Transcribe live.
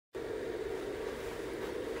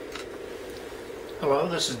Hello,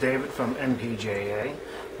 this is David from NPJA.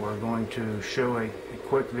 We're going to show a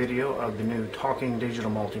quick video of the new talking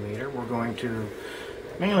digital multimeter. We're going to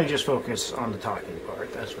mainly just focus on the talking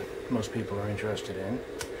part. That's what most people are interested in.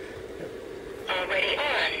 Already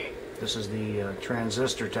on. This is the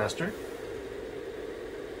transistor tester.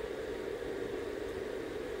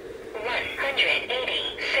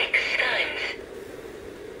 186 times.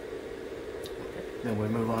 Then we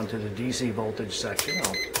move on to the DC voltage section.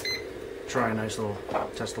 I'll try a nice little,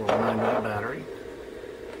 test a little 9-volt battery.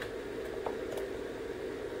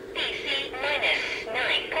 DC minus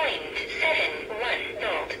 9.71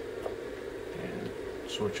 volt. And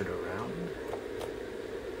switch it around.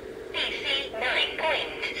 DC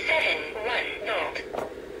 9.71 volt.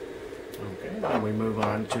 Okay, then we move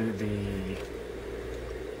on to the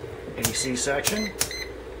AC section.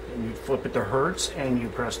 And you flip it to hertz and you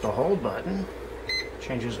press the hold button.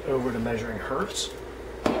 Changes over to measuring hertz.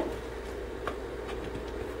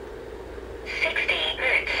 60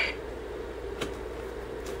 hertz.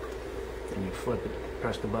 And you flip it,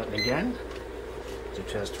 press the button again to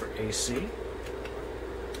test for AC.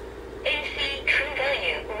 AC true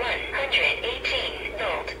value 118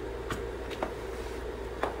 volt.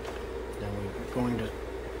 Then we're going to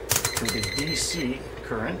the DC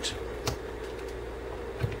current.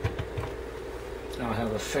 I'll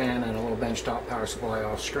have a fan and a little benchtop power supply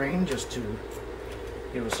off screen just to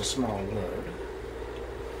give us a small load.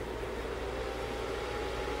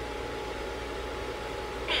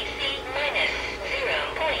 DC minus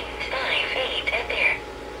 0.58 ampere.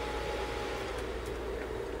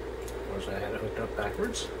 Of course, I had it hooked up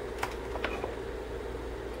backwards.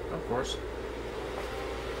 Of course.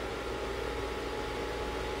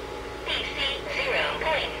 DC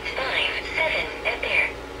 0.57 ampere.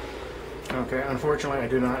 Okay, unfortunately I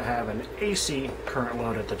do not have an AC current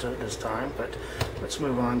load at this time, but let's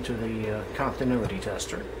move on to the continuity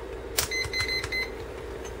tester.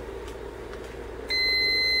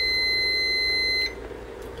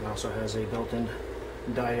 It also has a built-in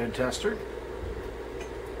diode tester.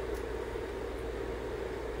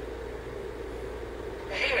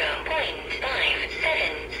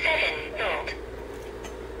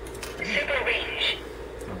 Super range.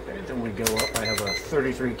 Okay, then we go up. I have a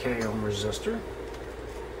 33K ohm resistor.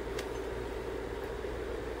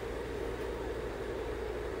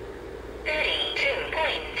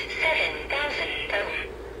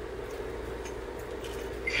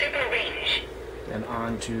 Super range. And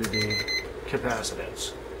on to the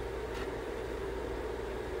capacitance.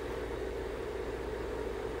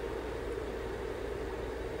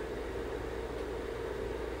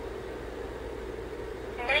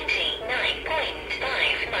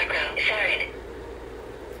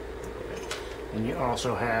 And you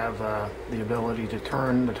also have the ability to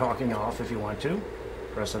turn the talking off if you want to.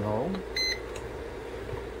 Press and hold.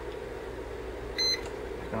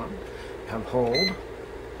 Back on. Have hold.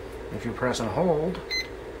 If you press and hold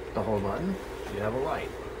the hold button, you have a light.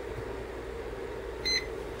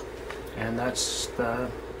 And that's the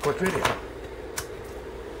quick video.